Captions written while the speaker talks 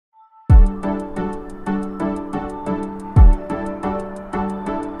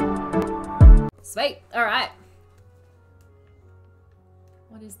Sweet. All right.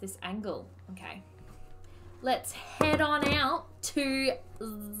 What is this angle? Okay. Let's head on out to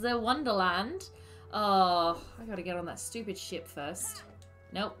the Wonderland. Oh, I gotta get on that stupid ship first.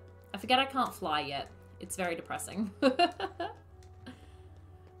 Nope. I forget I can't fly yet. It's very depressing. But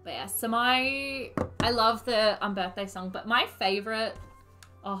yeah, so I love the Unbirthday song, but my favorite...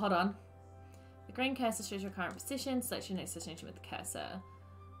 Oh, hold on. The green cursor shows your current position. Select your next destination with the cursor.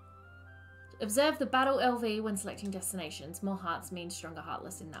 Observe the battle LV when selecting destinations. More hearts means stronger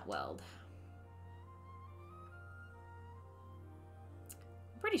heartless in that world.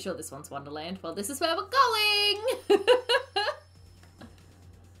 I'm pretty sure this one's Wonderland. Well, this is where we're going!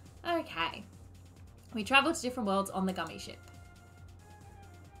 Okay. We travel to different worlds on the gummy ship.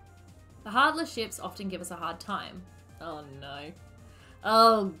 The heartless ships often give us a hard time. Oh no.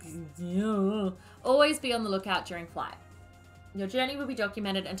 Oh, yeah. Always be on the lookout during flight. Your journey will be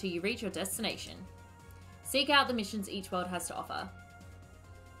documented until you reach your destination. Seek out the missions each world has to offer.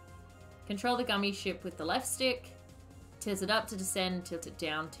 Control the gummy ship with the left stick. Tilt it up to descend, tilt it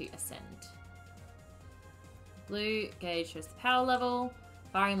down to ascend. Blue gauge shows the power level.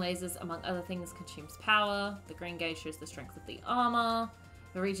 Firing lasers, among other things, consumes power. The green gauge shows the strength of the armor.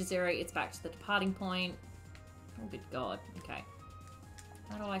 If it reaches 0, it's back to the departing point. Oh, good God. Okay.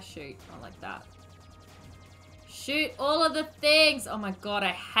 How do I shoot? Oh, like that. Shoot all of the things! Oh my God,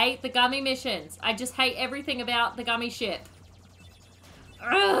 I hate the gummy missions. I just hate everything about the gummy ship.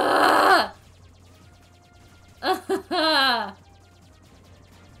 Ugh!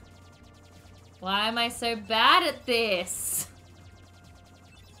 Why am I so bad at this?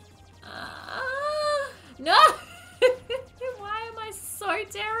 No! Why am I so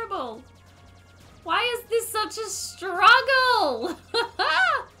terrible? Why is this such a struggle?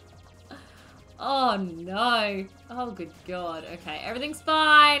 Oh no. Oh good God. Okay, everything's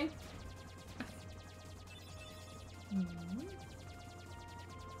fine.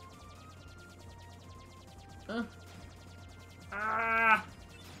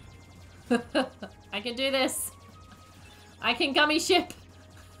 I can do this. I can gummy ship.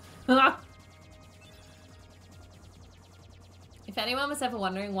 If anyone was ever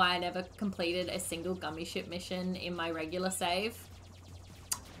wondering why I never completed a single gummy ship mission in my regular save,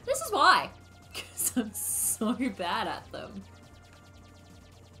 this is why. Because I'm so bad at them.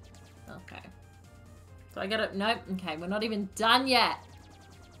 Okay. So I gotta... Nope. Okay, we're not even done yet.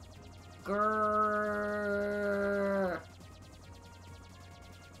 Grrr.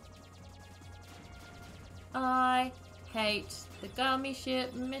 I hate the gummy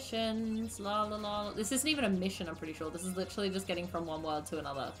ship missions. La la la. This isn't even a mission, I'm pretty sure. This is literally just getting from one world to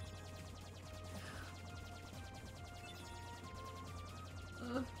another.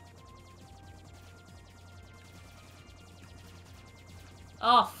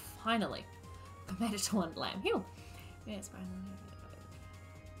 Oh, finally. I made it to Wonderland. Phew. Yes,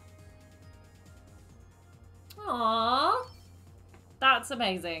 aww. That's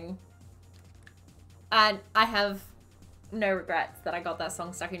amazing. And I have no regrets that I got that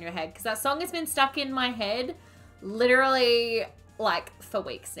song stuck in your head, because that song has been stuck in my head literally like for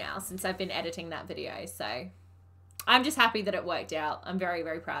weeks now since I've been editing that video. So I'm just happy that it worked out. I'm very,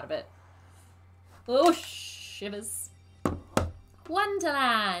 very proud of it. Oh, shivers.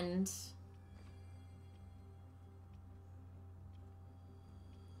 Wonderland.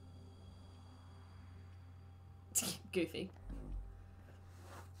 Goofy.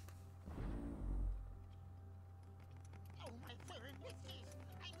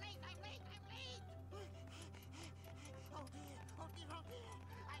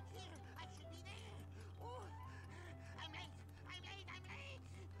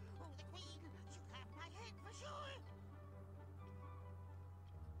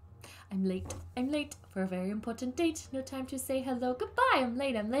 I'm late. I'm late for a very important date. No time to say hello, goodbye. I'm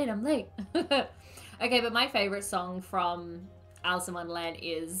late, I'm late, I'm late. Okay, but my favorite song from Alice in Wonderland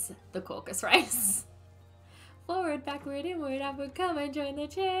is the Caucus Race. Forward, backward, inward, upward, come and join the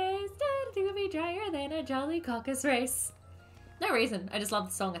chase. To be drier than a jolly caucus race. No reason. I just love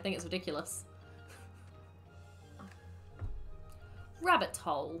the song. I think it's ridiculous. Rabbit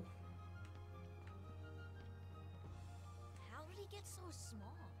hole.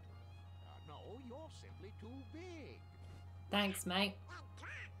 Thanks, mate.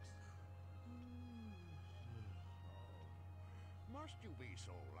 Must you be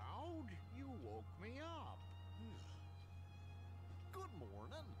so loud? You woke me up. Good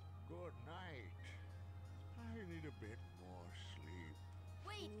morning. Good night. I need a bit more sleep.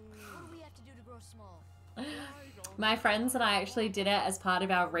 Wait, what do we have to do to grow small? My friends and I actually did it as part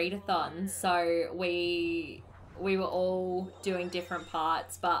of our readathon. So we we were all doing different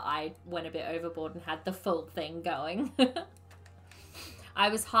parts, but I went a bit overboard and had the full thing going. I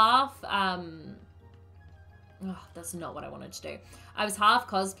was half, that's not what I wanted to do. I was half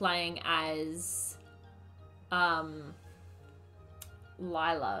cosplaying as,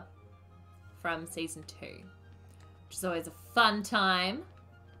 Lila from season 2, which is always a fun time.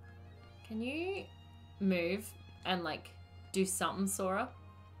 Can you move and, like, do something, Sora?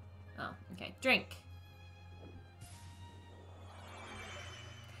 Oh, okay. Drink.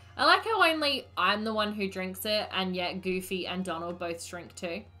 I like how only I'm the one who drinks it, and yet Goofy and Donald both drink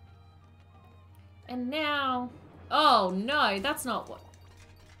too. And now... Oh, no, that's not what...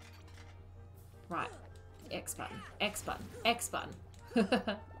 Right. X button. X button. X button.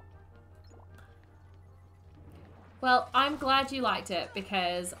 Well, I'm glad you liked it,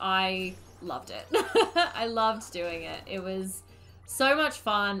 because I loved it. I loved doing it. It was so much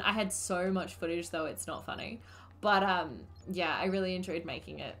fun. I had so much footage, though it's not funny. But, yeah, I really enjoyed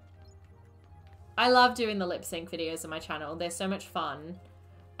making it. I love doing the lip sync videos on my channel. They're so much fun.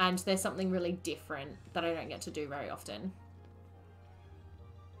 And there's something really different that I don't get to do very often.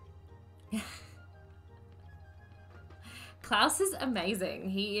 Klaus is amazing.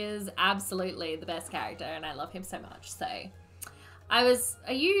 He is absolutely the best character and I love him so much. So,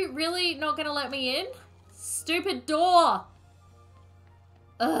 are you really not going to let me in? Stupid door!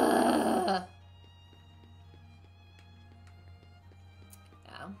 Ugh.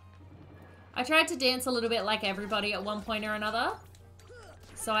 Yeah. I tried to dance a little bit like everybody at one point or another.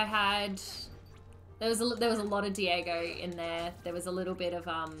 So I had, there was a lot of Diego in there. There was a little bit of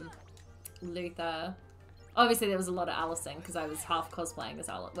Luther. Obviously there was a lot of Allison because I was half cosplaying as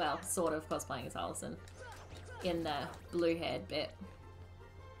Allison. Well, sort of cosplaying as Allison in the blue haired bit.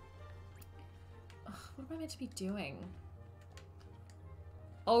 Ugh, what am I meant to be doing?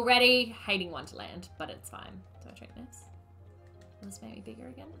 Already hating Wonderland, but it's fine. Do I check this? Will this make me bigger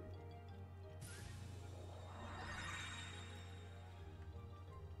again?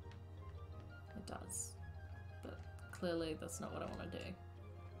 It does. But clearly that's not what I want to do.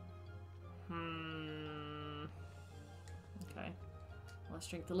 Okay. Let's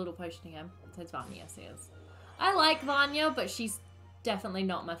drink the little potion again. It says Vanya says. I like Vanya, but she's definitely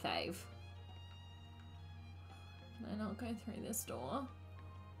not my fave. Can I not go through this door?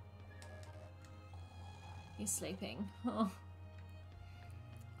 He's sleeping. Oh.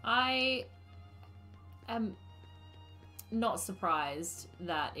 I am not surprised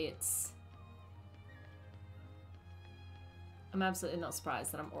that it's... I'm absolutely not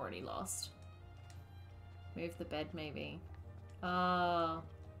surprised that I'm already lost. Move the bed, maybe. Oh.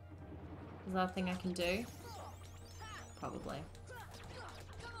 Is that a thing I can do? Probably.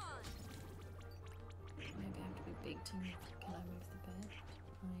 Maybe I have to be big to... Can I move the bed?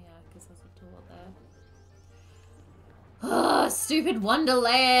 Oh yeah, because there's a door there. Oh, stupid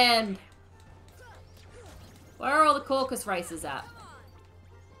Wonderland! Where are all the Caucus Races at?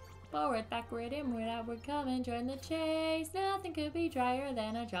 Forward, backward, inward, outward, come and join the chase. Nothing could be drier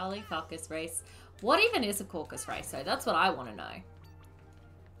than a jolly Caucus Race. What even is a Caucus Race? So that's what I want to know.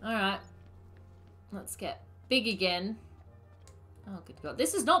 Alright. Let's get big again. Oh, good God.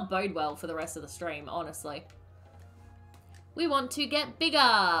 This does not bode well for the rest of the stream, honestly. We want to get bigger.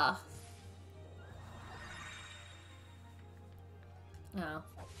 Oh.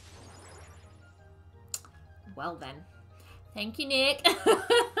 Well then. Thank you, Nick.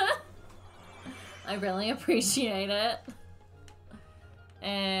 I really appreciate it.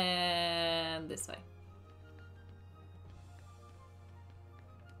 And this way.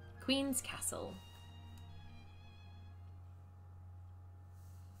 Queen's Castle.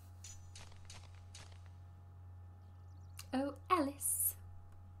 Oh, Alice.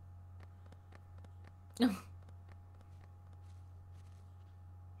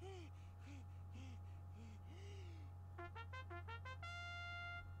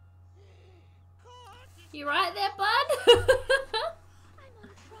 You right there, bud? I'm on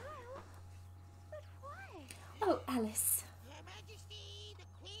trial. But why? Oh, Alice. Your Majesty, the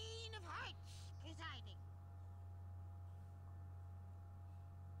Queen of Hearts, presiding.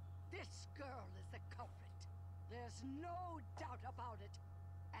 This girl is the culprit. There's no doubt about it.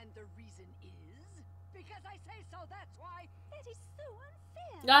 And the reason is because I say so, that's why. That is so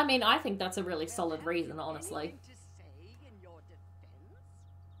unfair. I mean, I think that's a really solid reason, honestly. Anything to say in your defense?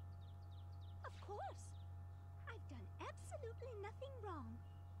 Of course. I've done absolutely nothing wrong.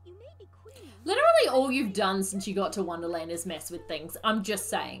 You may be queen. Literally all you've done since you got to Wonderland is mess with things. I'm just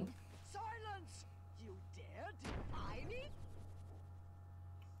saying. Silence! You dare defy me?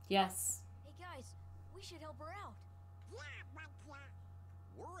 Yes. Hey guys, we should help her out.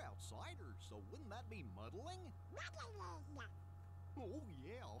 We're outside. outsider, so wouldn't that be muddling? Oh,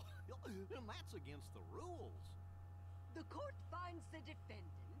 yeah. And that's against the rules. The court finds the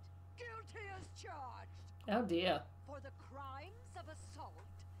defendant guilty as charged Oh dear. for the crimes of assault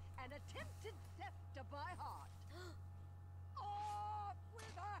and attempted theft of my heart. Off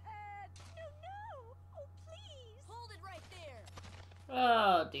with her head! No, no! Oh, please! Hold it right there.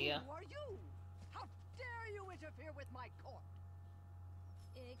 Oh dear. Who are you? How dare you interfere with my court?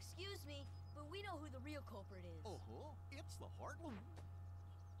 Excuse me, but we know who the real culprit is. Uh-huh. It's the Heartland.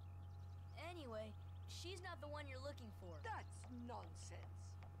 Anyway, she's not the one you're looking for. That's nonsense.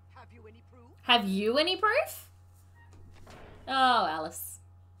 Have you any proof? Have you any proof? Oh, Alice.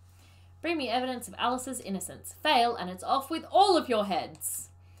 Bring me evidence of Alice's innocence. Fail, and it's off with all of your heads.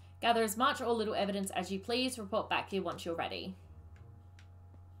 Gather as much or little evidence as you please. Report back here once you're ready.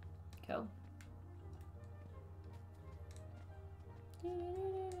 Cool.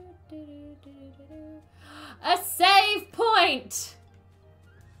 A save point!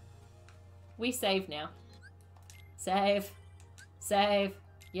 We save now. Save. Save.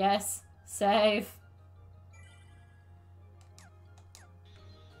 Yes. Save.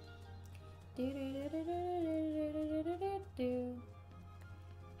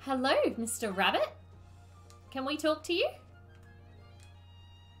 Hello, Mr. Rabbit. Can we talk to you?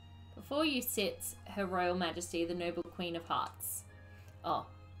 Before you sits Her Royal Majesty, the Noble Queen of Hearts. Oh,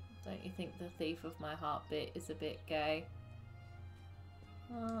 don't you think the thief of my heart bit is a bit gay?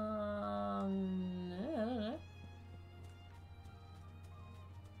 No, I don't know.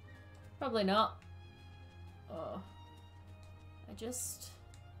 Probably not. Oh, I just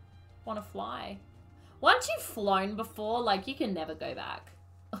want to fly. Once you've flown before, like, you can never go back.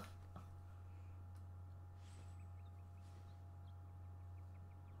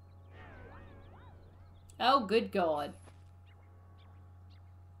 Oh, good God.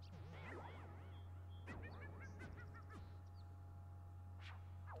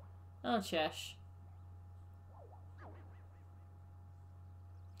 Oh, Chesh.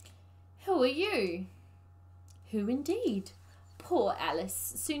 Who are you? Who indeed? Poor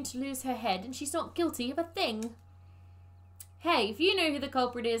Alice, soon to lose her head, and she's not guilty of a thing. Hey, if you know who the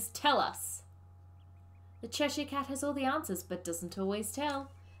culprit is, tell us. The Cheshire Cat has all the answers, but doesn't always tell.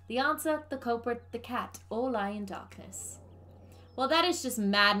 The answer, the culprit, the cat, all lie in darkness. Well, that is just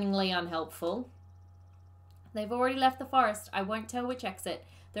maddeningly unhelpful. They've already left the forest. I won't tell which exit.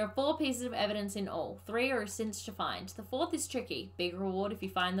 There are 4 pieces of evidence in all. 3 are a cinch to find. The 4th is tricky. Big reward if you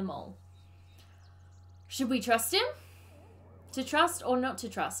find them all. Should we trust him? To trust or not to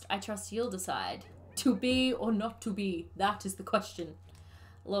trust? I trust you'll decide. To be or not to be? That is the question.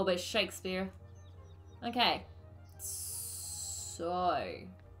 A little bit Shakespeare. Okay. So...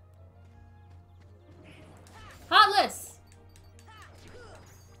 Heartless!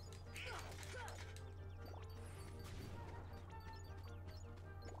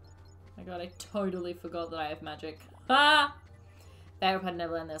 My god, I totally forgot that I have magic. Ah! Favorite part of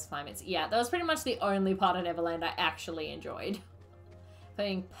Neverland, there's climates. Yeah, that was pretty much the only part of Neverland I actually enjoyed.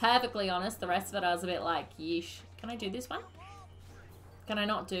 Being perfectly honest, the rest of it I was a bit like, yeesh. Can I do this one? Can I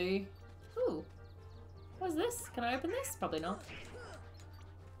not do... Ooh. What is this? Can I open this? Probably not.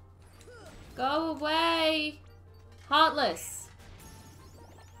 Go away! Heartless!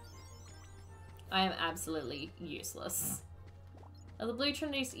 I am absolutely useless. Are the blue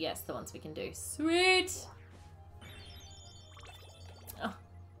trinities? Yes, the ones we can do. Sweet! Oh.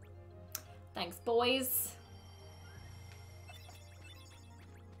 Thanks, boys.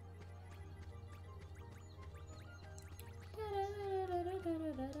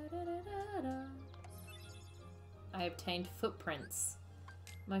 I obtained footprints.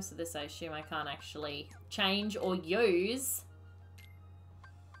 Most of this I assume I can't actually change or use.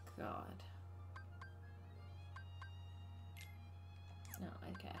 God. No,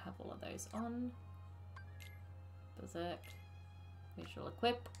 okay, I have all of those on. Berserk. We shall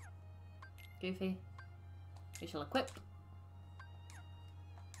equip. Goofy. We shall equip.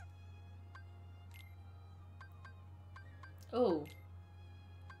 Oh.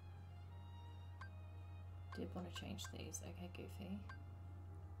 Did want to change these. Okay, Goofy.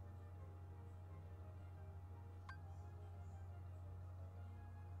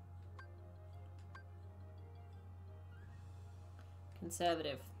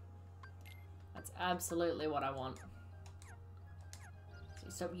 Conservative. That's absolutely what I want. So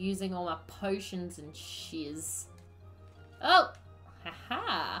stop using all my potions and shiz. Oh!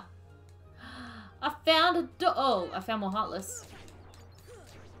 Haha! I found a door. Oh, I found more Heartless.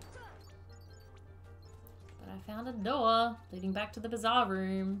 But I found a door leading back to the bazaar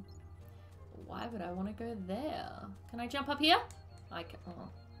room. Why would I want to go there? Can I jump up here? I can. Oh.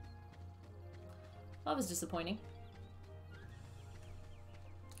 That was disappointing.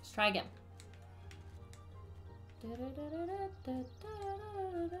 Let's try again.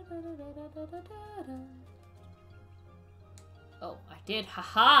 Oh, I did.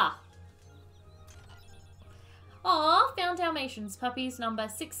 Haha! Aw, found Dalmatians. Puppies number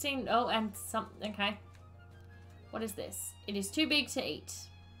 16. Oh, and some... Okay. What is this? It is too big to eat.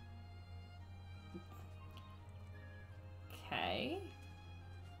 Okay.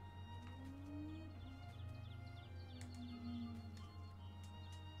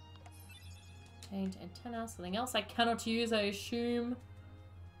 Change antenna. Something else I cannot use, I assume.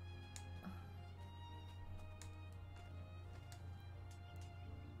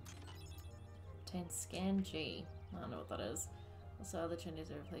 Obtain scan G. I don't know what that is. Also, other changes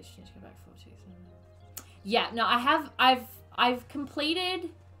are replaced. Change go back 42. Yeah, no, I've completed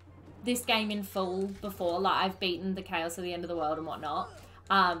this game in full before. Like, I've beaten the chaos of the end of the world and whatnot.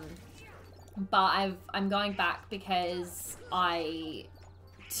 But I'm going back because I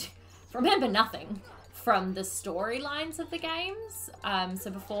remember nothing from the storylines of the games. So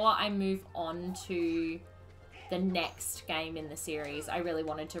before I move on to the next game in the series, I really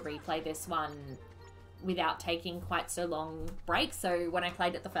wanted to replay this one without taking quite so long breaks. So when I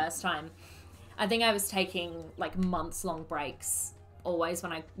played it the first time, I think I was taking like months-long breaks always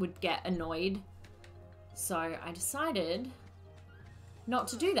when I would get annoyed. So I decided not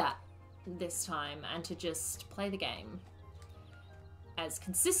to do that this time and to just play the game as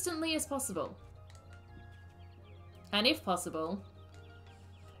consistently as possible. And if possible,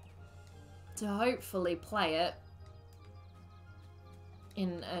 to hopefully play it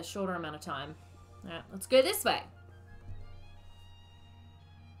in a shorter amount of time. Alright, let's go this way.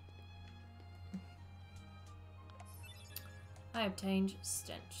 I obtained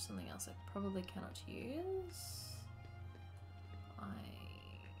stench, something else I probably cannot use. I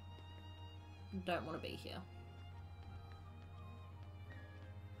don't want to be here.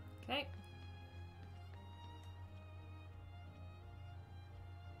 Okay.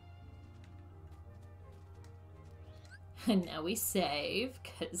 And now we save,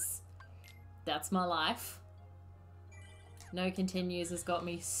 because that's my life. No continues has got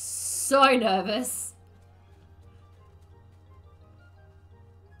me so nervous.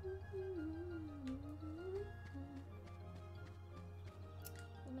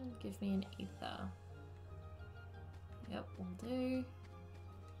 Give me an ether. Yep, will do.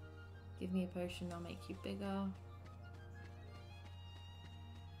 Give me a potion, I'll make you bigger.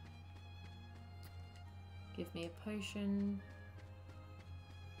 Give me a potion.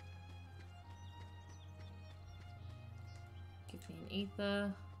 Give me an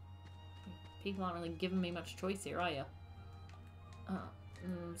ether. People aren't really giving me much choice here, are you?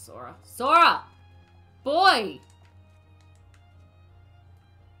 Sora. Sora! Boy!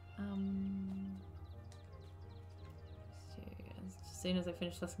 As soon as I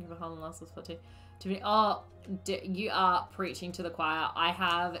finish listening to the whole last was for two. Oh, you are preaching to the choir. I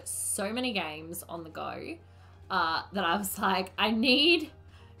have so many games on the go that I was like, I need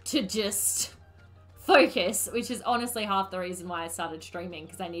to just focus, which is honestly half the reason why I started streaming,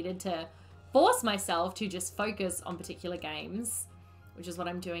 because I needed to force myself to just focus on particular games, which is what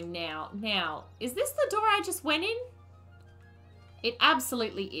I'm doing now. Now, is this the door I just went in? It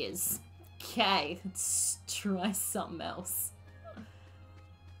absolutely is. Okay, let's try something else.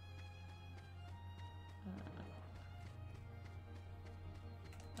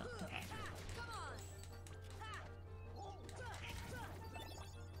 Okay.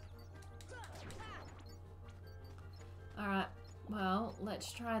 Alright, well,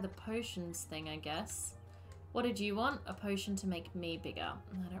 let's try the potions thing, I guess. What did you want? A potion to make me bigger.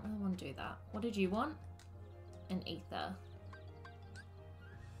 I don't really want to do that. What did you want? An ether.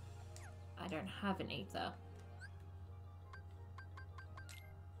 I don't have an ether.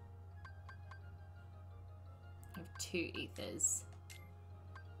 I have 2 ethers.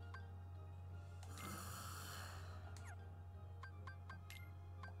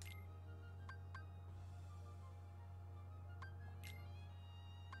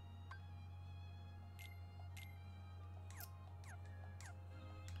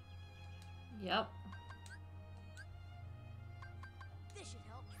 Yep. This should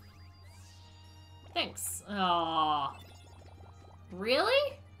help. Thanks. Aww.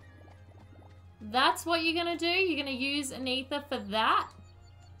 Really? That's what you're gonna do? You're gonna use an ether for that?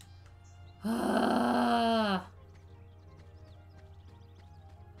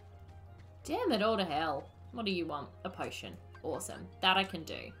 Damn it all to hell. What do you want? A potion. Awesome. That I can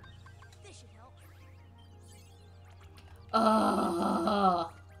do. This should help.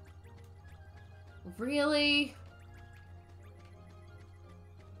 Really?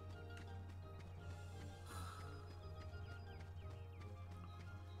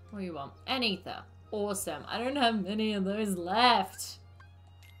 What do you want? An ether. Awesome. I don't have many of those left.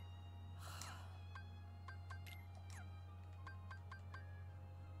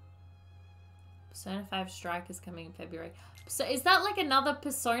 Persona 5 Strike is coming in February. So is that like another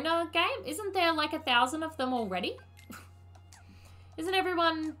Persona game? Isn't there like 1,000 of them already? Isn't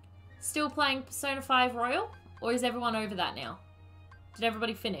everyone still playing Persona 5 Royal? Or is everyone over that now? Did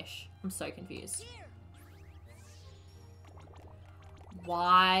everybody finish? I'm so confused.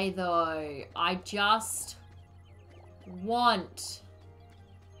 Why though? I just want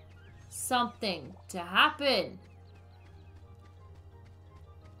something to happen.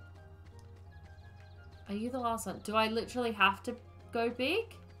 Are you the last one? Do I literally have to go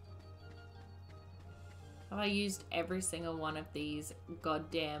big? Have I used every single one of these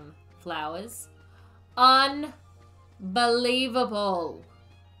goddamn flowers? Unbelievable.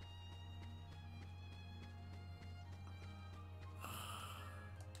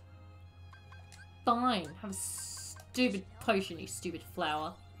 Fine. Have a stupid potion, you stupid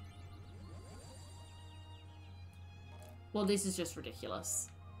flower. Well, this is just ridiculous.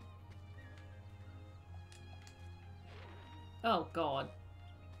 Oh, God.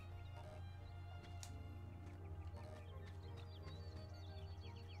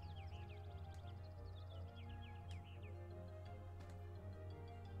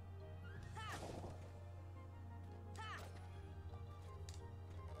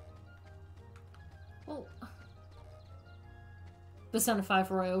 Oh. Persona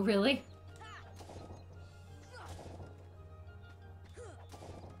 5 Royal, really?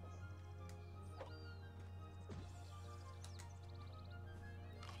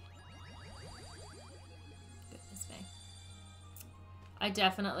 Goodness me. I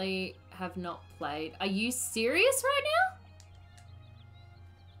definitely have not played. Are you serious right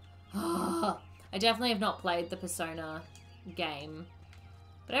now? I definitely have not played the Persona game.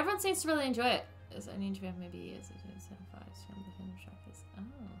 But everyone seems to really enjoy it. It's only enjoy maybe years. Oh.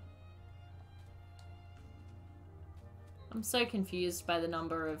 I'm so confused by the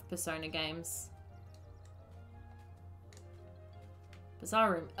number of Persona games.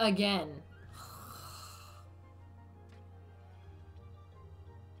 Bizarre Room again.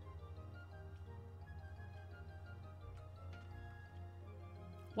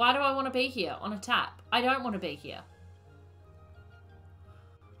 Why do I want to be here on a tap? I don't want to be here.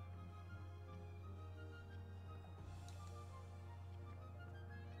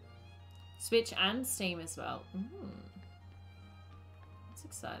 Switch and Steam as well. That's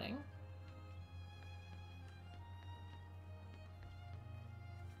exciting.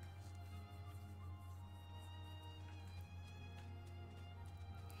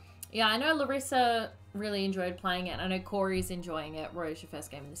 Yeah, I know Larissa really enjoyed playing it. I know Corey's enjoying it. Roy's your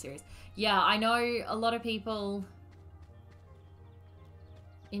first game in the series. Yeah, I know a lot of people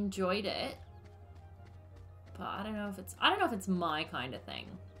enjoyed it. But I don't know if it's my kind of thing.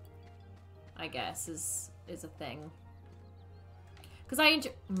 I guess is a thing. Because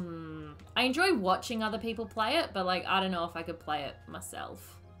I enjoy watching other people play it, but like I don't know if I could play it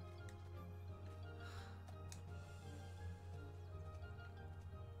myself.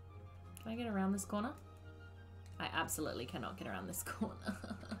 Can I get around this corner? I absolutely cannot get around this corner.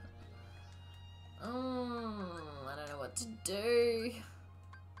 I don't know what to do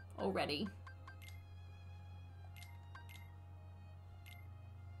already.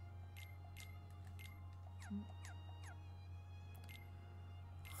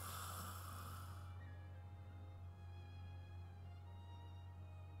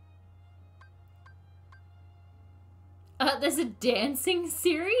 There's a dancing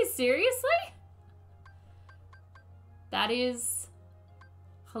series? Seriously? That is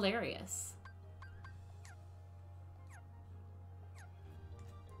hilarious.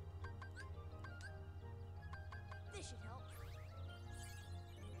 This should help.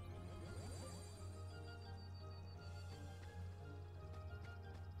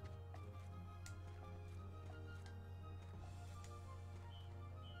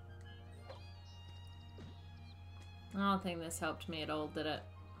 I don't think this helped me at all, did it?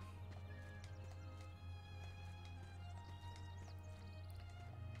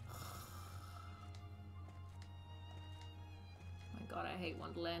 My god, I hate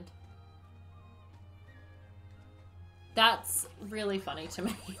Wonderland. That's really funny to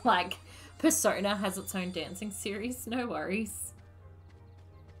me. Like, Persona has its own dancing series, no worries.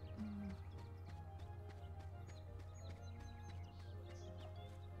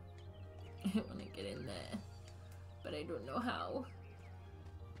 I want to get in there, but I don't know how.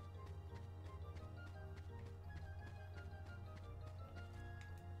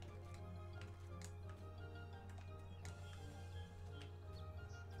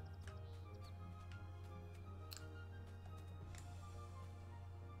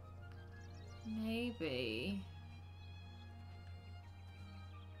 maybe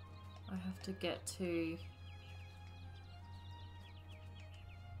I have to get to...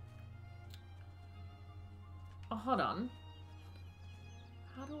 Oh, hold on.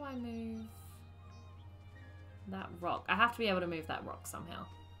 How do I move that rock? I have to be able to move that rock somehow.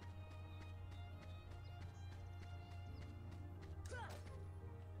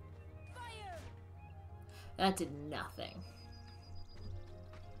 That did nothing.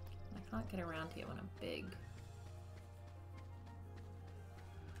 I can't get around here when I'm big.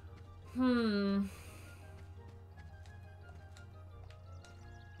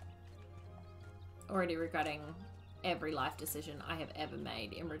 Already regretting every life decision I have ever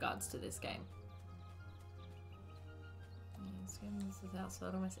made in regards to this game. This is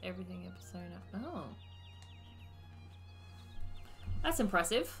outside almost everything in Persona. Oh. That's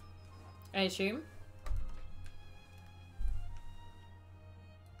impressive, I assume.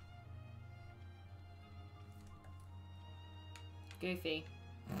 Goofy.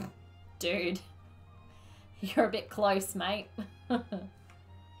 Dude. You're a bit close, mate.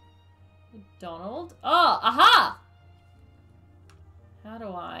 Donald. Oh, aha! How do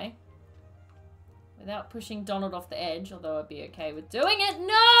I... Without pushing Donald off the edge, although I'd be okay with doing it.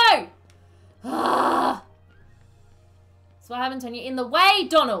 No! Ah! That's what happens when you're in the way,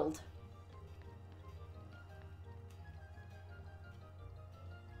 Donald.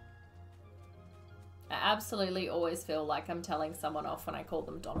 I absolutely always feel like I'm telling someone off when I call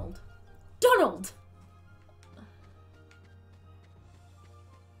them Donald. Donald!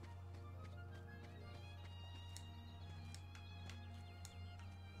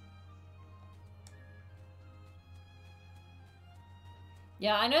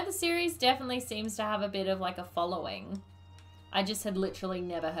 Yeah, I know the series definitely seems to have a bit of like a following. I just had literally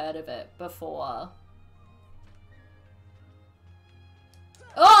never heard of it before.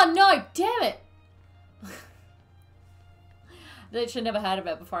 Oh no, damn it! Literally never heard of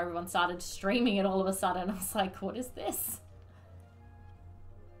it before everyone started streaming it all of a sudden. I was like, what is this?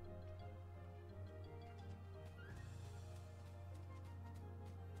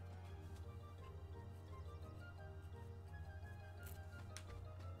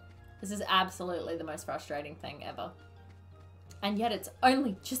 This is absolutely the most frustrating thing ever. And yet it's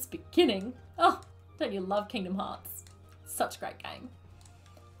only just beginning. Oh, don't you love Kingdom Hearts? Such a great game.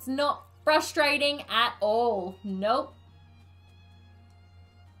 It's not frustrating at all. Nope.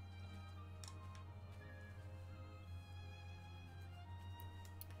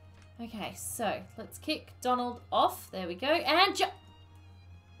 Okay, so let's kick Donald off. There we go. And jump.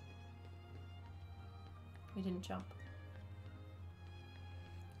 We didn't jump.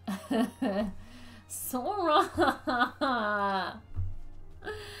 Sora!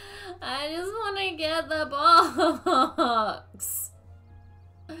 I just want to get the box.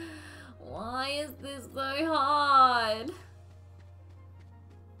 Why is this so hard?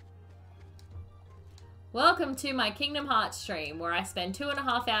 Welcome to my Kingdom Hearts stream where I spend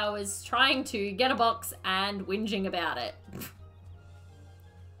 2.5 hours trying to get a box and whinging about it.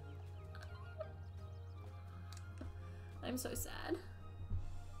 I'm so sad.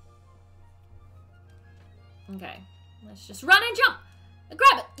 Okay, let's just run and jump and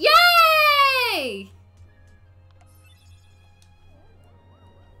grab it. Yay!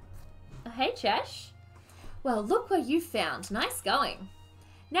 Oh, hey, Chesh. Well, look what you found. Nice going.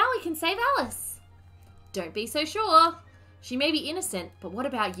 Now we can save Alice. Don't be so sure. She may be innocent, but what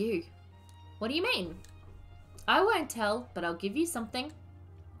about you? What do you mean? I won't tell, but I'll give you something.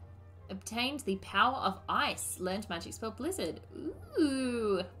 Obtained the power of ice. Learned magic spell Blizzard.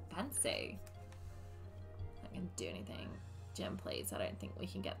 Ooh, fancy. Not gonna do anything. Gem, please. I don't think we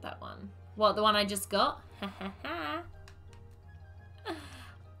can get that one. What, the one I just got? Ha ha ha.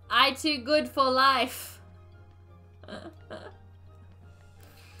 I too good for life.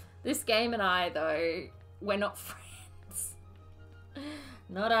 This game and I, though, we're not friends.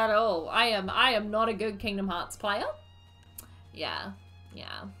 Not at all. I am not a good Kingdom Hearts player. Yeah,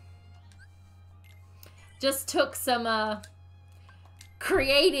 yeah. Just took some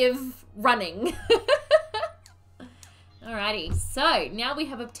creative running. Alrighty, so now we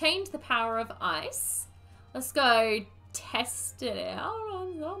have obtained the power of ice. Let's go test it out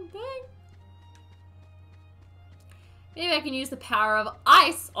on something. Maybe I can use the power of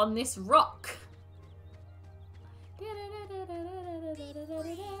ice on this rock.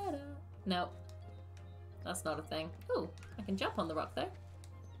 Nope. That's not a thing. Ooh, I can jump on the rock though.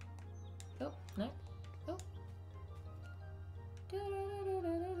 Oh, no. Oh.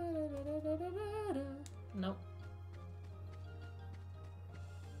 Nope.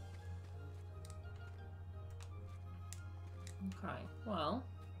 Okay, well.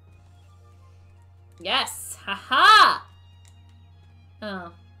 Yes! Haha!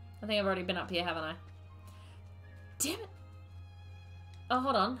 Oh. I think I've already been up here, haven't I? Damn it! Oh,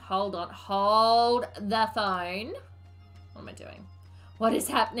 hold on. Hold on. Hold the phone. What am I doing? What is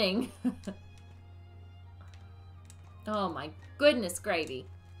happening? Oh my goodness gravy.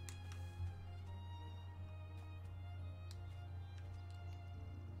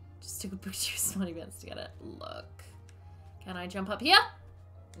 Just took a picture of Smarty Pants to get it. Look. Can I jump up here?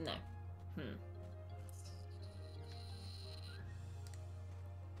 No.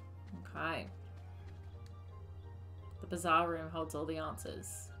 Okay. The bazaar room holds all the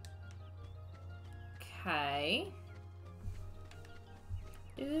answers. Okay.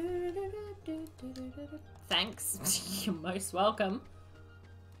 Thanks. You're most welcome.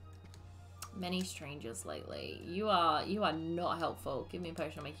 Many strangers lately. You are not helpful. Give me a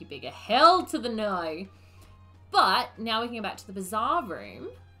potion, I'll make you bigger. Hell to the no. But now we can go back to the bazaar room.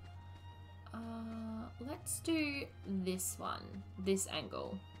 Let's do this one. This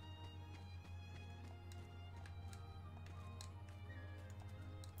angle.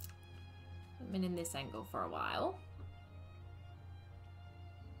 I've been in this angle for a while.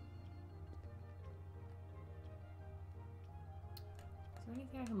 Is there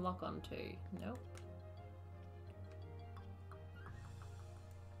anything I can lock onto? Nope.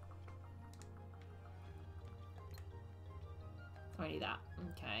 Only that.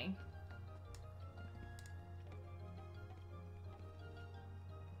 Okay.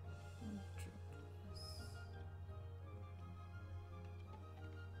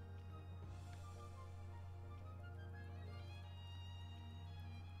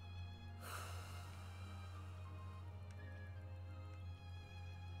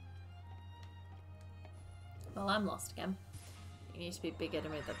 Well, I'm lost again. You need to be bigger to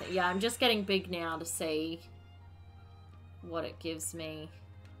move that thing. Yeah, I'm just getting big now to see what it gives me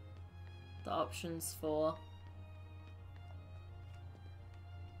the options for.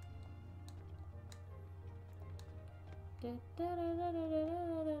 Let's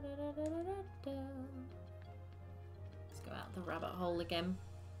go out the rabbit hole again.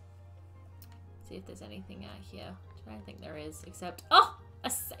 See if there's anything out here. I don't think there is, except, oh, a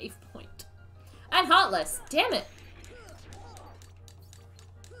save point. And Heartless, damn it.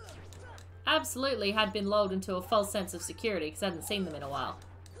 Absolutely had been lulled into a false sense of security because I hadn't seen them in a while.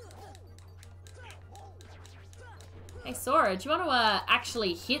 Hey Sora, do you want to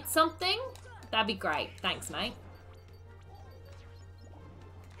actually hit something? That'd be great. Thanks, mate.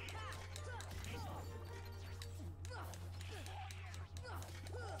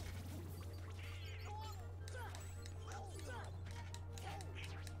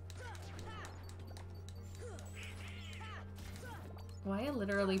 Why are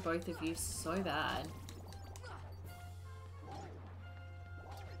literally both of you so bad?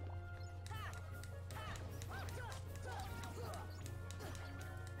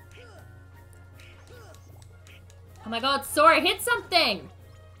 Oh my god, Sora, hit something!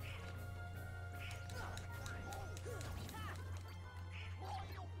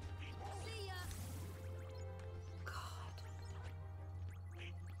 God.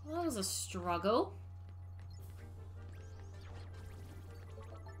 Well, that was a struggle.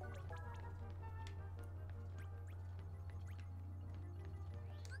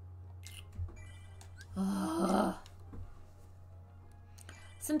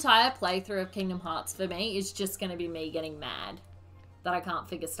 This entire playthrough of Kingdom Hearts for me is just going to be me getting mad that I can't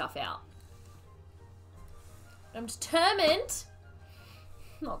figure stuff out. I'm determined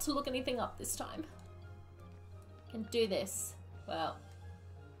not to look anything up this time. Can do this. Well.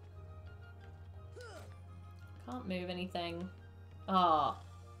 Can't move anything. Oh.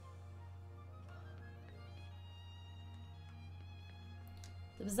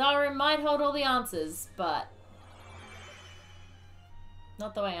 The bazaar room might hold all the answers, but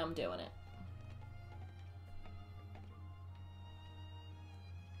not the way I'm doing it.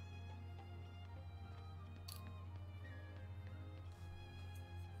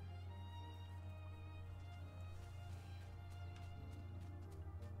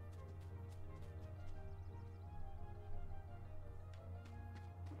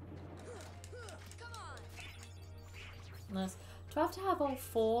 Nice. Do I have to have all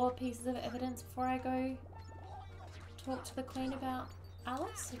 4 pieces of evidence before I go talk to the Queen about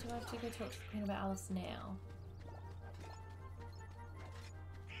Alice? Or do I have to go talk to the Queen about Alice now?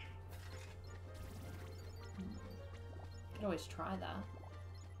 Could always try that.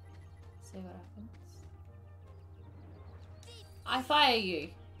 See what happens. I fire you!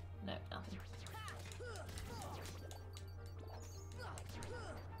 No, nothing.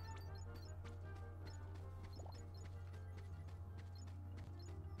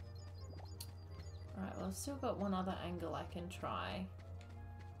 well, I've still got one other angle I can try.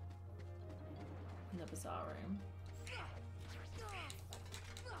 In the bazaar room.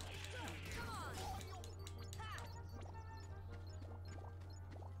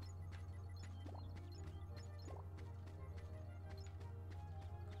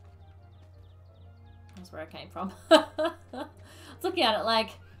 That's where I came from. I was looking at it like,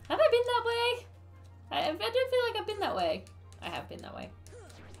 have I been that way? I don't feel like I've been that way. I have been that way.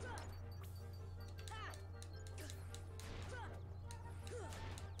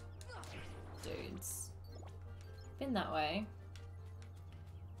 Dudes. Been that way.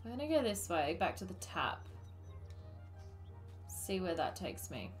 I'm gonna go this way, back to the tap. See where that takes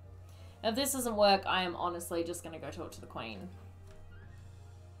me. If this doesn't work, I am honestly just gonna go talk to the Queen.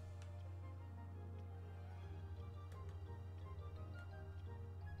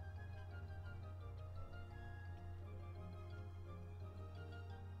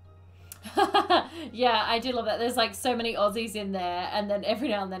 Yeah, I do love that. There's like so many Aussies in there, and then every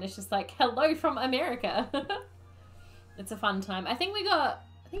now and then it's just like, hello from America. It's a fun time. I think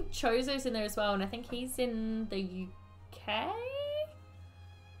Chozo's in there as well, and I think he's in the UK?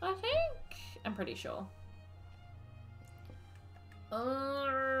 I think? I'm pretty sure.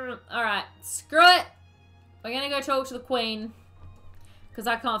 Alright, screw it! We're gonna go talk to the Queen, because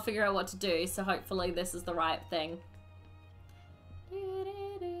I can't figure out what to do, so hopefully this is the right thing.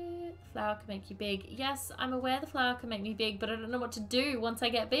 Flower can make you big. Yes, I'm aware the flower can make me big, but I don't know what to do once I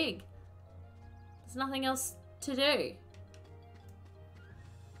get big. There's nothing else to do. I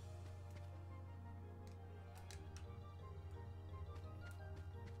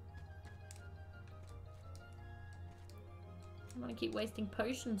want to keep wasting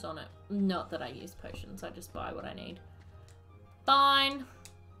potions on it. Not that I use potions, I just buy what I need. Fine.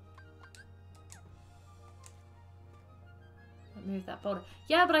 Move that boulder.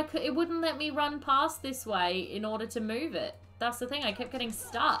 Yeah, but it wouldn't let me run past this way in order to move it. That's the thing, I kept getting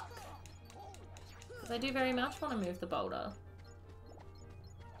stuck. Because I do very much want to move the boulder.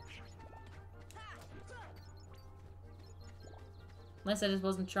 Unless I just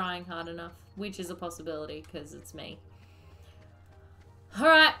wasn't trying hard enough, which is a possibility because it's me.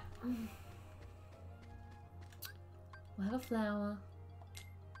 Alright. We'll have a flower.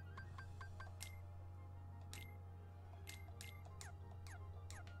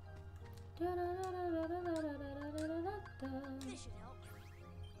 This should help.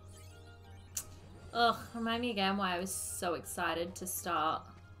 Ugh, remind me again why I was so excited to start.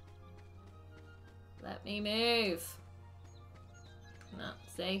 Let me move. No,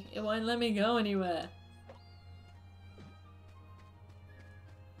 see? It won't let me go anywhere.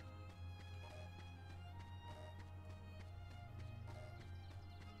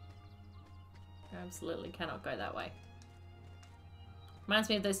 I absolutely cannot go that way. Reminds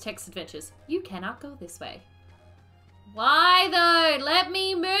me of those text adventures. You cannot go this way. Why though? Let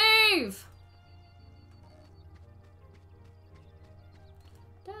me move!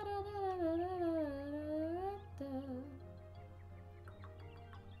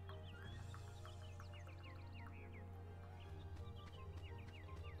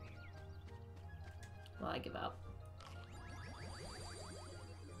 Well, I give up.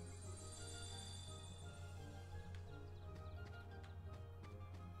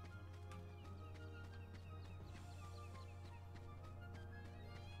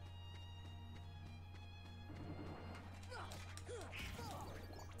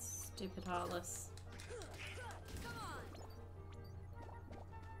 Stupid Heartless.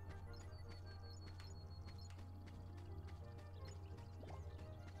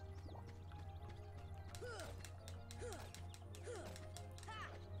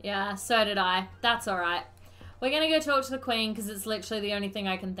 Yeah, so did I. That's alright. We're gonna go talk to the Queen because it's literally the only thing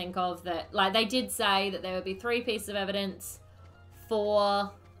I can think of that... Like, they did say that there would be 3 pieces of evidence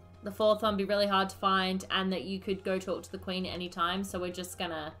for the 4th one be really hard to find and that you could go talk to the Queen anytime. So we're just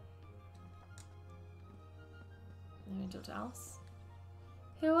gonna... Talk to Alice.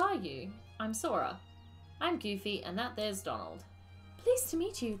 Who are you? I'm Sora. I'm Goofy, and that there's Donald. Pleased to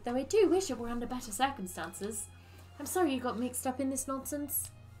meet you, though I do wish it were under better circumstances. I'm sorry you got mixed up in this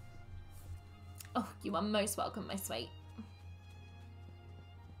nonsense. Oh, you are most welcome, my sweet.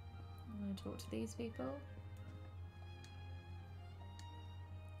 I'm going to talk to these people.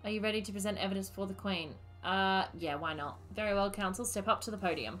 Are you ready to present evidence for the Queen? Yeah, why not? Very well, Council. Step up to the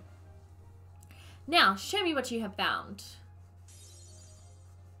podium. Now, show me what you have found.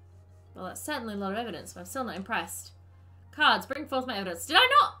 Well, that's certainly a lot of evidence, but I'm still not impressed. Cards, bring forth my evidence. Did I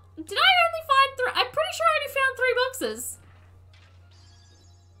only find 3? I'm pretty sure I only found 3 boxes.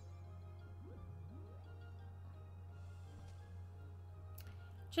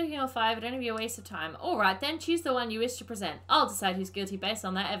 Speaking of fire would only be a waste of time. Alright then, choose the one you wish to present. I'll decide who's guilty based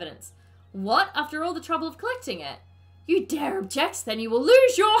on that evidence. What? After all the trouble of collecting it? You dare object, then you will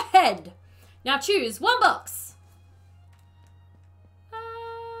lose your head! Now choose one box!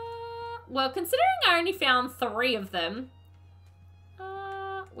 Well, considering I only found 3 of them,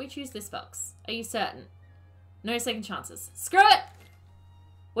 we choose this box. Are you certain? No second chances. Screw it!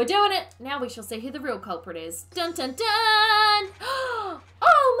 We're doing it! Now we shall see who the real culprit is. Dun dun dun!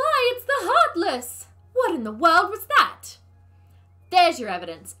 Oh my, it's the Heartless! What in the world was that? There's your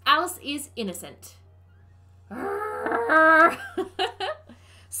evidence. Alice is innocent.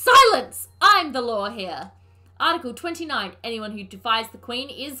 Silence! I'm the law here. Article 29. Anyone who defies the Queen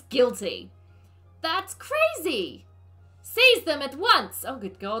is guilty. That's crazy! Seize them at once! Oh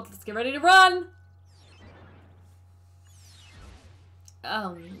good God, let's get ready to run!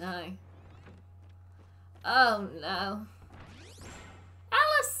 Oh no. Oh no.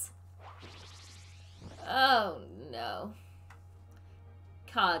 Alice! Oh no.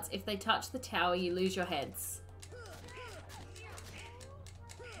 Cards. If they touch the tower, you lose your heads.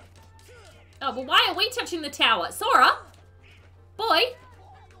 Oh, but why are we touching the tower? Sora! Boy!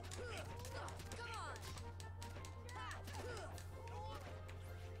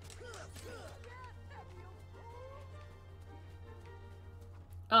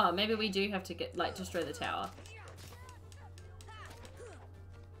 Oh, maybe we do have to get, like, destroy the tower.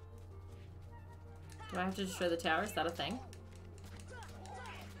 Do I have to destroy the tower? Is that a thing?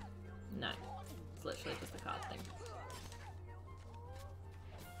 No. It's literally just the card thing.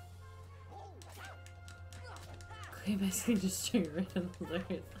 We basically just do rid of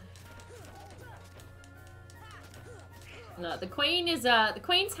those. No, the Queen is, the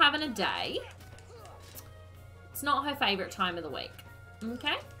Queen's having a day. It's not her favourite time of the week.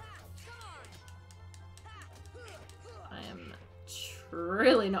 Okay. I am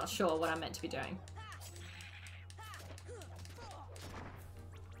truly not sure what I'm meant to be doing.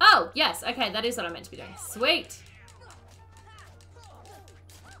 Oh, yes. Okay, that is what I'm meant to be doing. Sweet.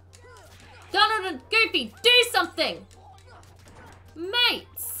 Donald and Goofy, do something!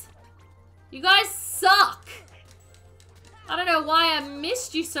 Mates! You guys suck! I don't know why I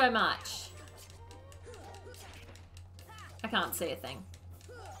missed you so much. I can't see a thing.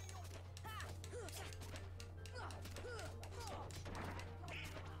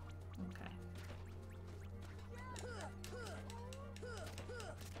 Okay.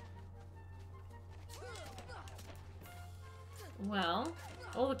 Well,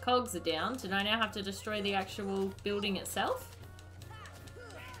 all the cogs are down. Did I now have to destroy the actual building itself?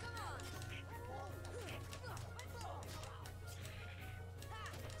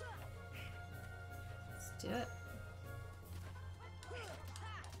 Let's do it.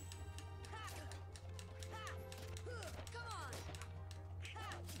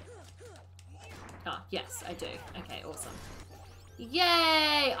 Oh, yes, I do. Okay, awesome.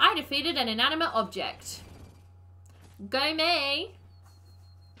 Yay! I defeated an inanimate object. Go me!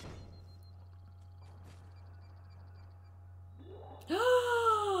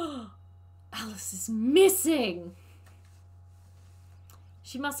 Alice is missing!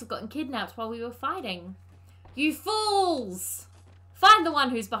 She must have gotten kidnapped while we were fighting. You fools! Find the one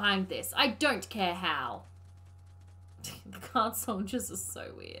who's behind this. I don't care how. The card soldiers are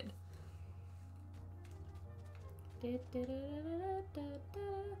so weird.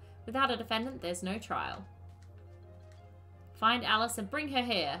 Without a defendant, there's no trial. Find Alice and bring her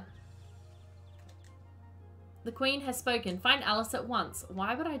here. The Queen has spoken. Find Alice at once.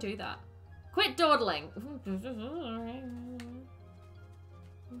 Why would I do that? Quit dawdling.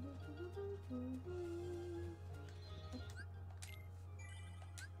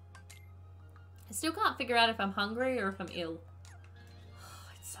 I still can't figure out if I'm hungry or if I'm ill.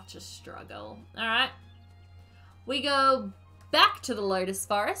 It's such a struggle. Alright. We go back to the Lotus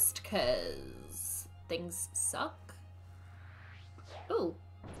Forest because things suck. Ooh.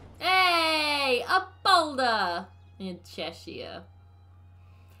 Hey! A boulder! In Cheshire.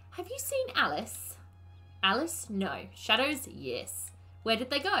 Have you seen Alice? Alice? No. Shadows? Yes. Where did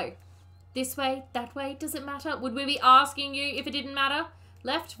they go? This way? That way? Does it matter? Would we be asking you if it didn't matter?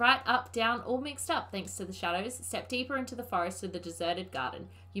 Left, right, up, down, all mixed up thanks to the shadows. Step deeper into the forest to the deserted garden.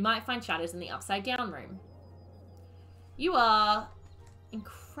 You might find shadows in the upside down room. You are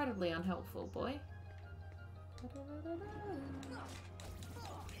incredibly unhelpful, boy.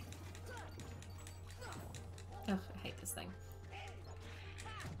 Ugh, I hate this thing.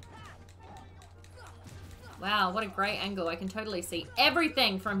 Wow, what a great angle. I can totally see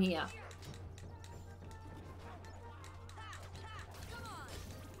everything from here.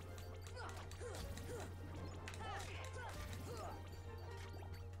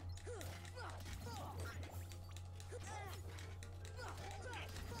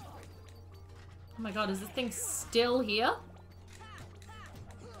 Oh my god, is this thing still here?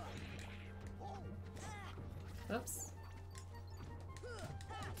 Oops.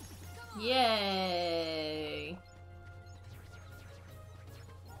 Yay!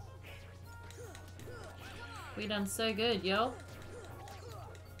 We done so good, yo.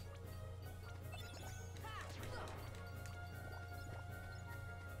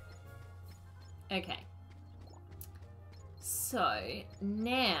 Okay. So,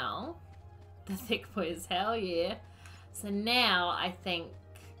 now, the thick boys, hell yeah. So now, I think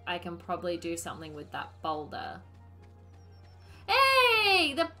I can probably do something with that boulder.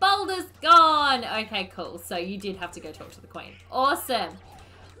 Hey! The boulder's gone! Okay, cool. So you did have to go talk to the queen. Awesome!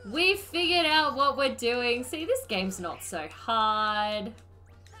 We figured out what we're doing. See, this game's not so hard.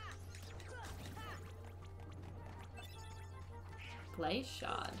 Blaze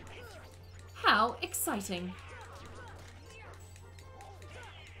shard. How exciting.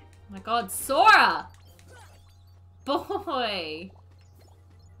 Oh my god, Sora! Boy!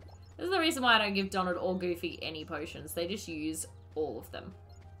 This is the reason why I don't give Donald or Goofy any potions. They just use all of them.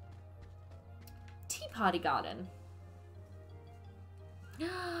 Tea party garden.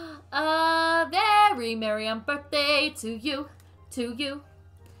 A very merry birthday to you, to you,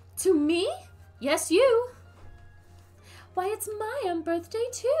 to me? Yes, you. Why, it's my birthday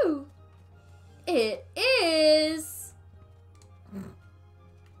too. It is.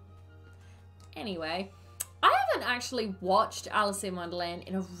 Anyway, I haven't actually watched Alice in Wonderland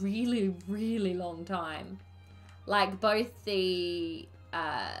in a really, really long time. Like both the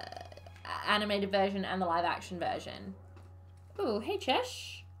animated version and the live action version. Ooh, hey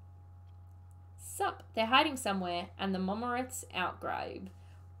Chesh. Sup, they're hiding somewhere and the Momorith's outgrove.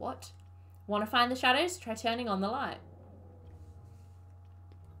 What? Want to find the shadows? Try turning on the light.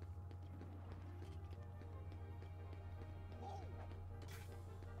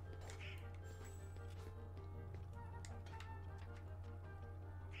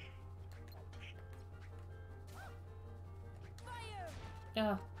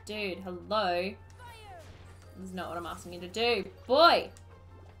 Oh, dude, hello. This is not what I'm asking you to do. Boy!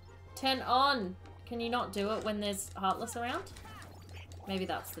 Turn on! Can you not do it when there's Heartless around? Maybe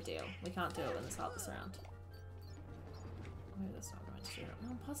that's the deal. We can't do it when there's Heartless around. Maybe that's not what I'm meant to do. No,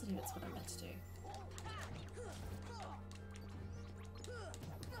 I'm positive it's what I'm meant to do.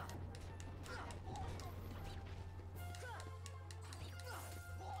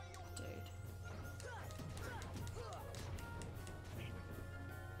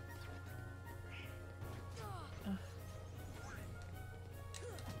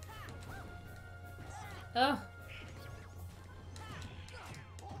 Oh. Okay.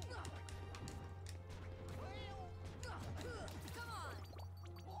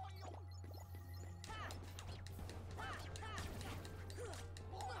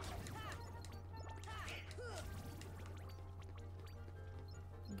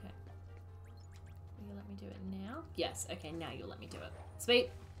 Will you let me do it now? Yes, okay, now you'll let me do it.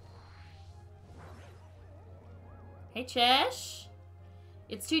 Sweet. Hey, Chesh.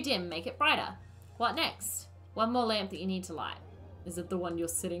 It's too dim, make it brighter. What next? One more lamp that you need to light. Is it the one you're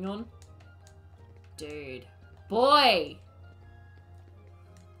sitting on? Dude. Boy!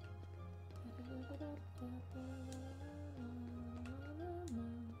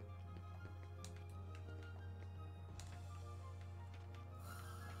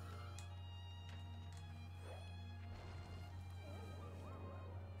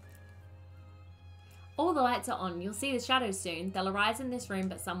 All the lights are on. You'll see the shadows soon. They'll arise in this room,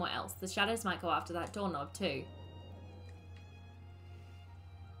 but somewhere else. The shadows might go after that doorknob too.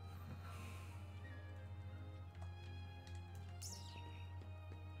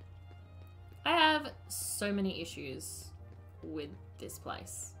 I have so many issues with this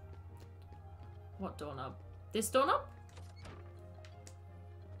place. What doorknob? This doorknob?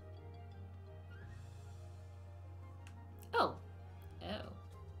 Oh. Oh.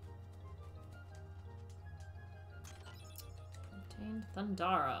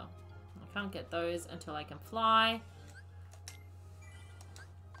 Thundara. I can't get those until I can fly.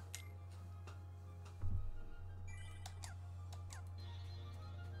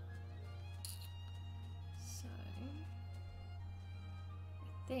 So,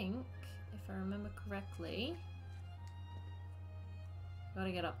 I think, if I remember correctly,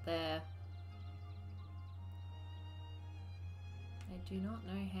 gotta get up there. I do not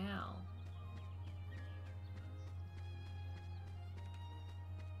know how.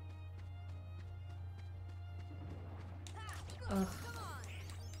 Ugh.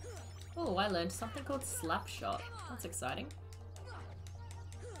 Oh, I learned something called Slap Shot. That's exciting.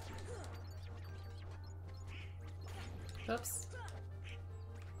 Oops.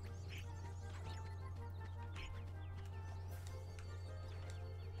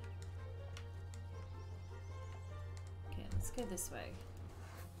 let's go this way.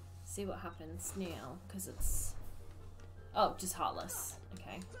 See what happens now, because it's... Oh, just heartless.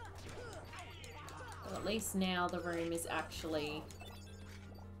 Okay. But at least now the room is actually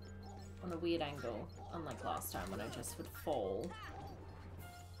on a weird angle, unlike last time when I just would fall.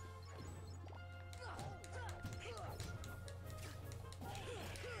 I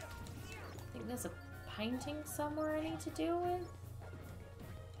think there's a painting somewhere I need to deal with.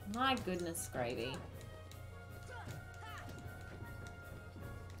 My goodness gravy.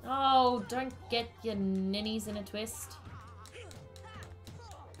 Oh, don't get your ninnies in a twist.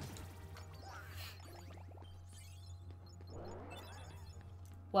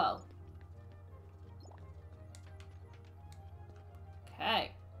 Whoa.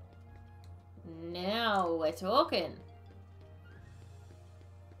 Okay. Now we're talking.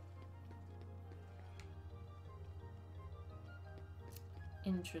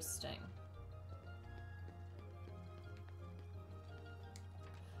 Interesting.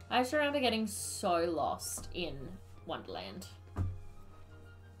 I just remember getting so lost in Wonderland.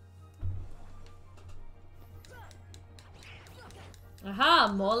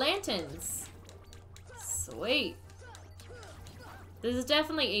 Aha, more lanterns. Sweet. This is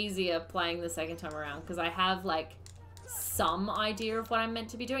definitely easier playing the second time around because I have like some idea of what I'm meant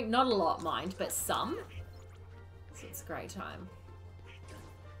to be doing. Not a lot, mind, but some. So it's a great time.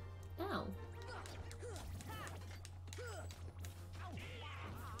 Ow.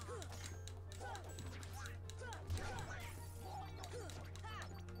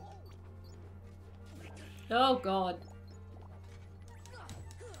 Oh god.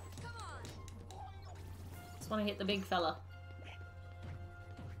 Just want to hit the big fella.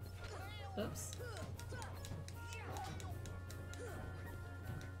 Oops. There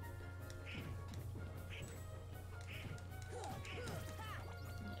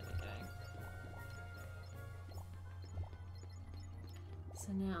we go.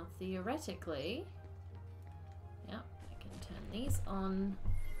 So now, theoretically, yep, I can turn these on.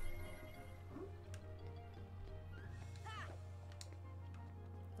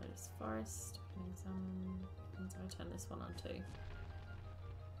 Lotus Forest. So I turn this one on too.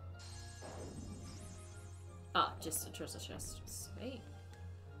 Ah, just a treasure chest. Sweet.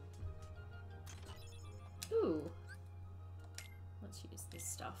 Ooh. Let's use this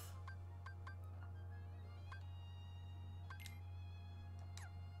stuff.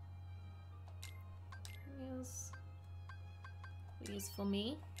 We use for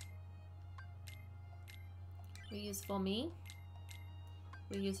me. We use for me.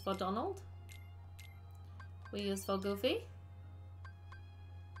 We use for Donald. We use for Goofy.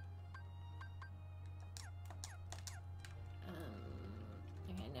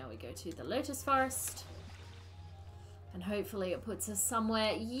 Okay, now we go to the Lotus Forest. And hopefully it puts us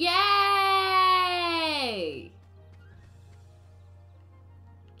somewhere. Yay!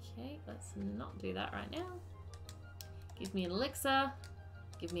 Okay, let's not do that right now. Give me an elixir.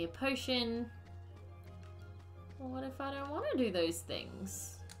 Give me a potion. Well, what if I don't want to do those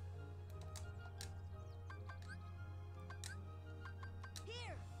things?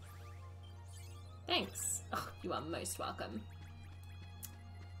 Here. Thanks. Oh, you are most welcome.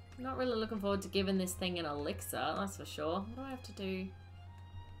 I'm not really looking forward to giving this thing an elixir, that's for sure. What do I have to do?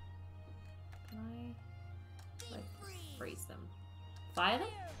 Can I like freeze them? Fire them?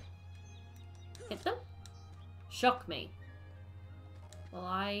 Hit them? Shock me. Well,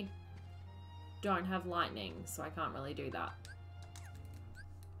 I don't have lightning, so I can't really do that.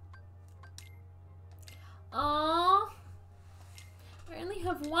 Aww. I only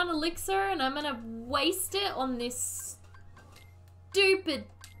have one elixir and I'm gonna waste it on this stupid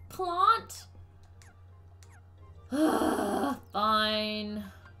plant. Fine.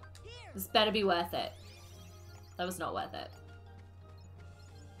 This better be worth it. That was not worth it.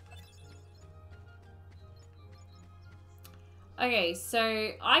 Okay, so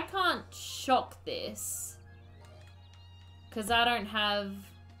I can't shock this because I don't have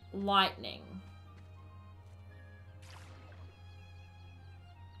lightning.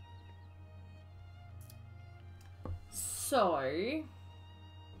 So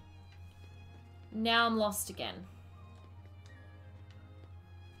now I'm lost again.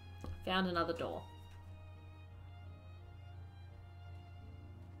 Found another door.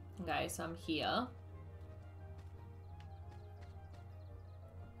 Okay, so I'm here.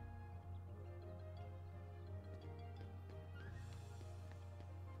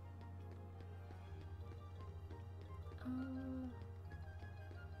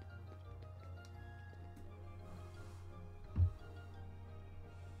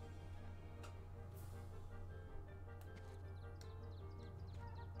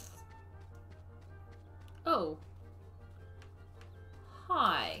 Oh.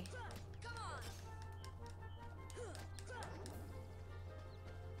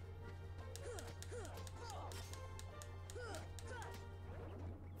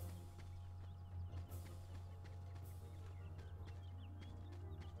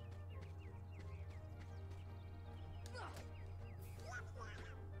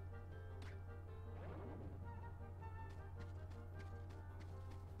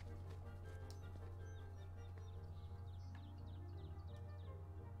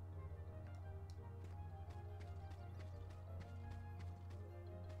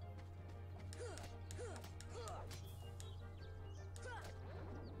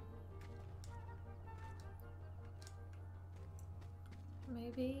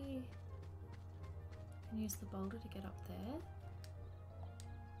 Maybe I can use the boulder to get up there.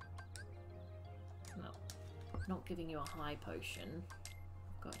 No, not giving you a high potion.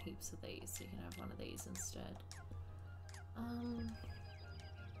 I've got heaps of these, so you can have one of these instead.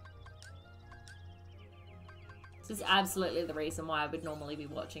 This is absolutely the reason why I would normally be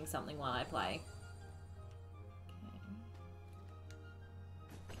watching something while I play.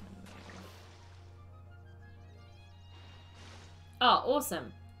 Oh,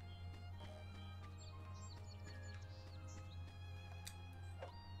 awesome.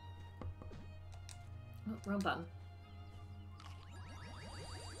 Oh, wrong button.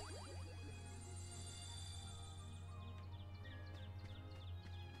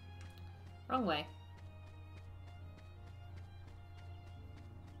 Wrong way.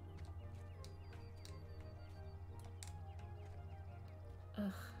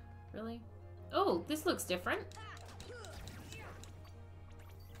 Ugh, really? Oh, this looks different.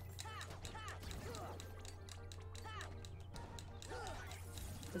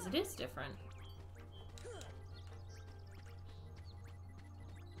 Because it is different.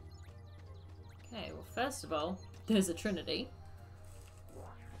 Okay, well, first of all, there's a trinity.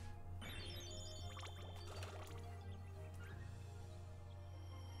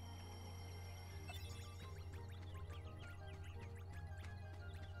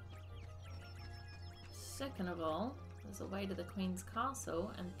 Second of all, there's a way to the Queen's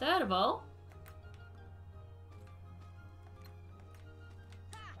Castle. And third of all,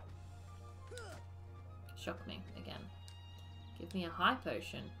 shock me again. Give me a high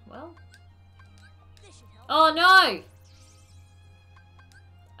potion. Well. Oh no!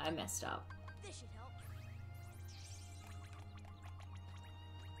 I messed up. This should help.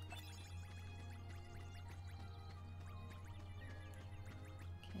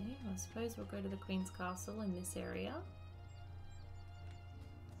 Okay, I suppose we'll go to the Queen's Castle in this area.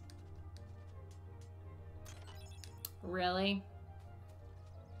 Really?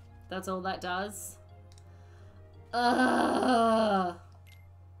 That's all that does? Ugh.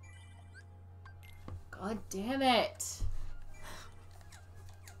 God damn it.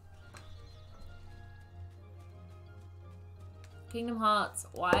 Kingdom Hearts,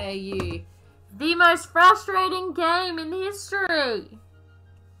 why are you the most frustrating game in history?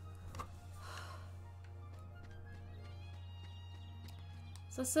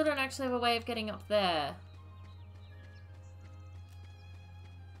 So I still don't actually have a way of getting up there.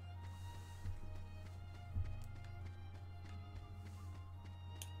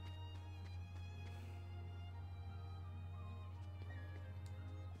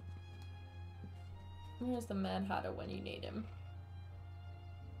 Where's the Mad Hatter when you need him?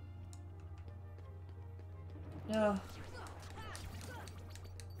 Oh.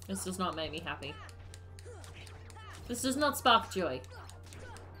 This does not make me happy. This does not spark joy.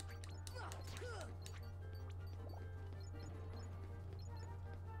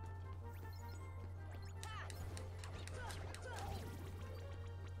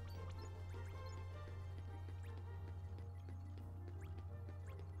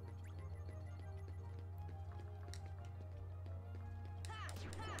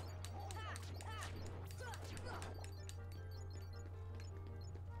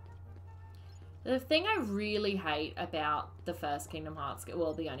 The thing I really hate about the first Kingdom Hearts,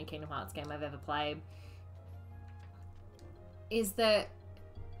 well, the only Kingdom Hearts game I've ever played, is that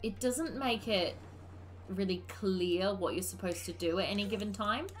it doesn't make it really clear what you're supposed to do at any given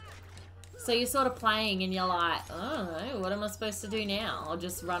time. So you're sort of playing and you're like, oh, what am I supposed to do now? I'll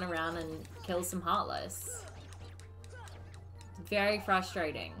just run around and kill some Heartless. Very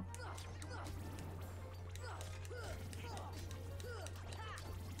frustrating.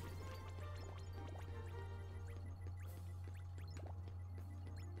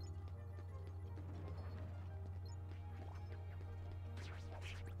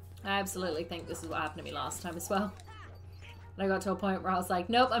 I absolutely think this is what happened to me last time as well. And I got to a point where I was like,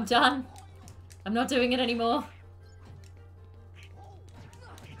 nope, I'm done. I'm not doing it anymore.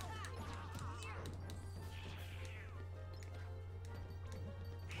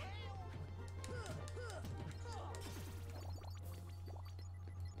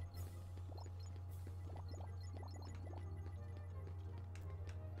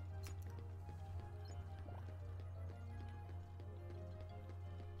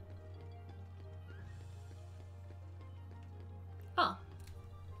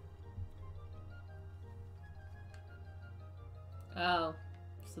 Oh,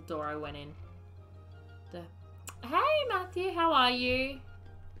 it's the door I went in. Hey Matthew, how are you?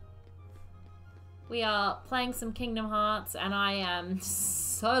 We are playing some Kingdom Hearts and I am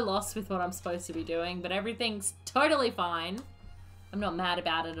so lost with what I'm supposed to be doing, but everything's totally fine. I'm not mad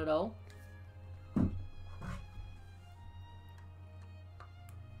about it at all.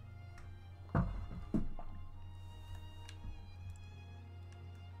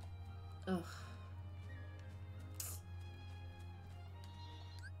 Ugh.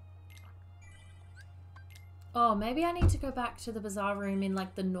 Oh, maybe I need to go back to the bazaar room in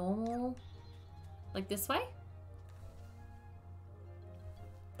like the normal, like this way?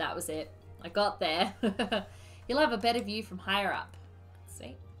 That was it. I got there. You'll have a better view from higher up.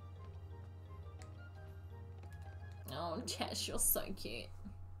 See? Oh, Jess, you're so cute.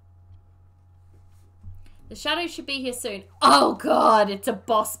 The shadow should be here soon. Oh god, it's a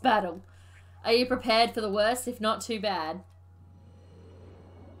boss battle. Are you prepared for the worst, if not too bad?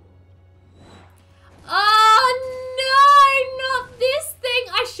 Oh no, not this thing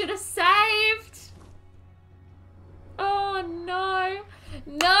I should have saved. Oh no.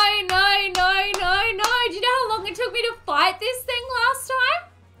 No, no, no, no, no. Do you know how long it took me to fight this thing last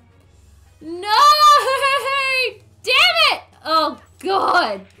time? No! Damn it! Oh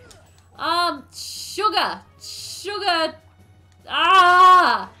god. Sugar. Sugar.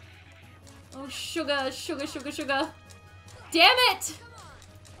 Ah! Oh, sugar, sugar, sugar, sugar. Damn it!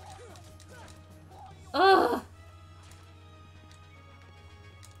 Ugh.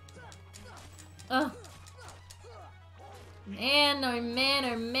 Ugh. Man, oh man,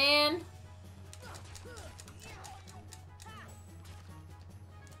 oh man.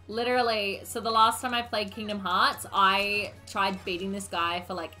 Literally, so the last time I played Kingdom Hearts, I tried beating this guy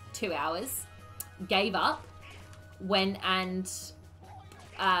for like 2 hours. Gave up. Went and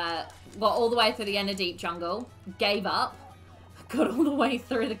got all the way through the Ender Deep Jungle. Gave up. Got all the way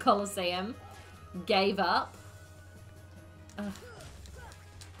through the Colosseum. Gave up. Ugh.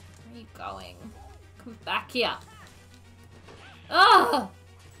 Where are you going? Come back here. Ugh!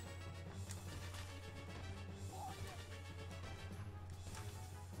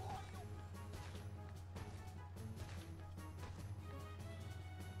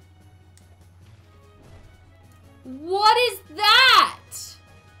 What is that?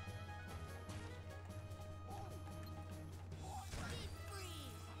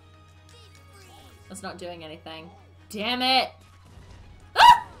 That's not doing anything. Damn it!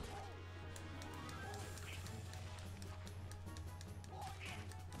 Ah!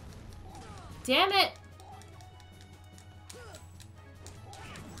 Damn it!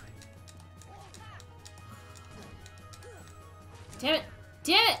 Damn it!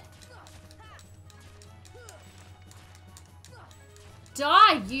 Damn it!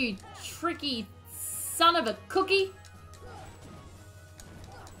 Die, you tricky son of a cookie!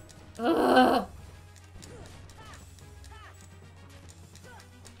 Ugh!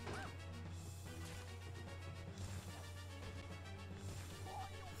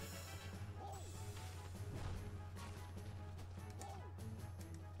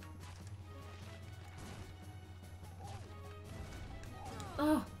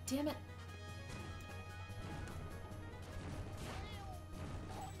 Oh, damn it.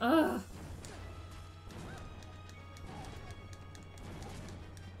 Ugh.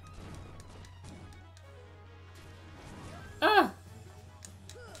 Ugh.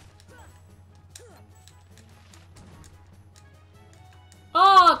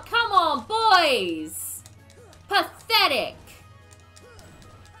 Oh, come on, boys. Pathetic.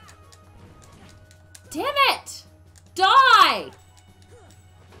 Damn it. Die.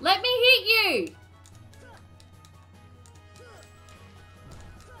 Let me hit you.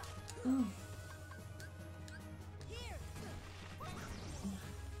 Mm.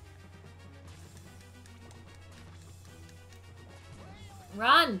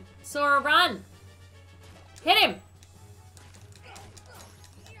 Run! Sora, run! Hit him!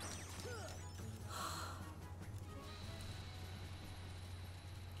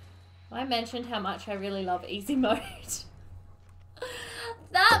 I mentioned how much I really love easy mode.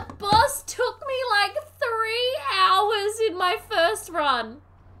 That boss took me like 3 hours in my first run.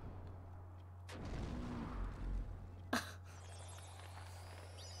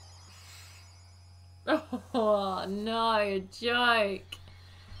 Oh, no joke.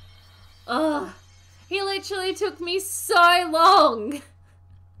 Ugh. He literally took me so long.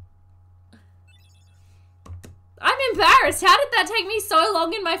 I'm embarrassed. How did that take me so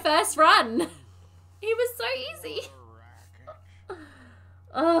long in my first run? He was so easy.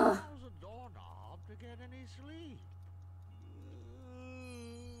 Ugh. How's a doorknob to get any sleep?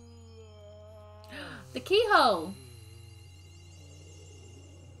 The keyhole.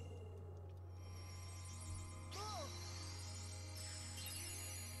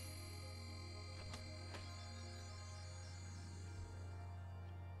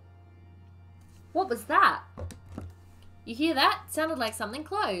 What was that? You hear that? Sounded like something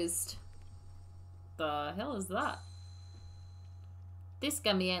closed. The hell is that? This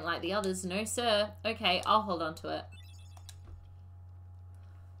gummy ain't like the others, no sir. Okay, I'll hold on to it.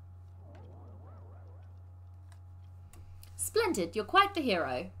 Splendid, you're quite the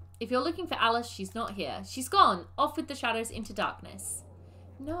hero. If you're looking for Alice, she's not here. She's gone, off with the shadows into darkness.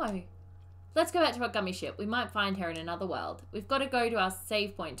 No. Let's go back to our gummy ship. We might find her in another world. We've got to go to our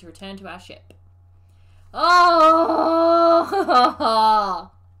save point to return to our ship. Oh!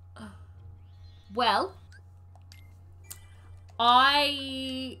 Well,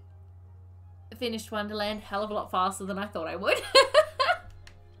 I finished Wonderland hell of a lot faster than I thought I would.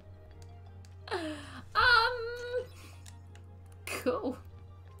 Cool.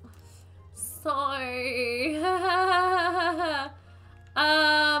 So,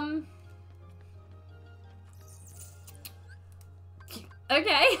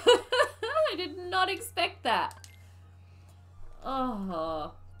 okay. I did not expect that.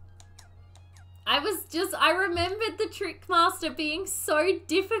 Oh. I remembered the Trickmaster being so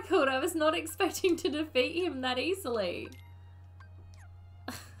difficult. I was not expecting to defeat him that easily.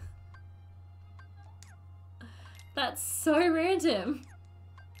 That's so random.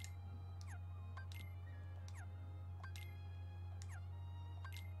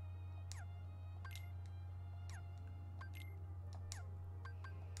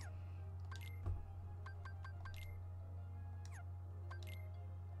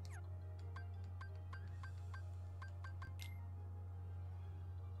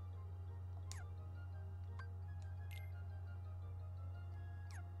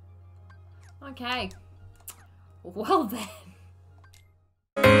 Okay. Well then.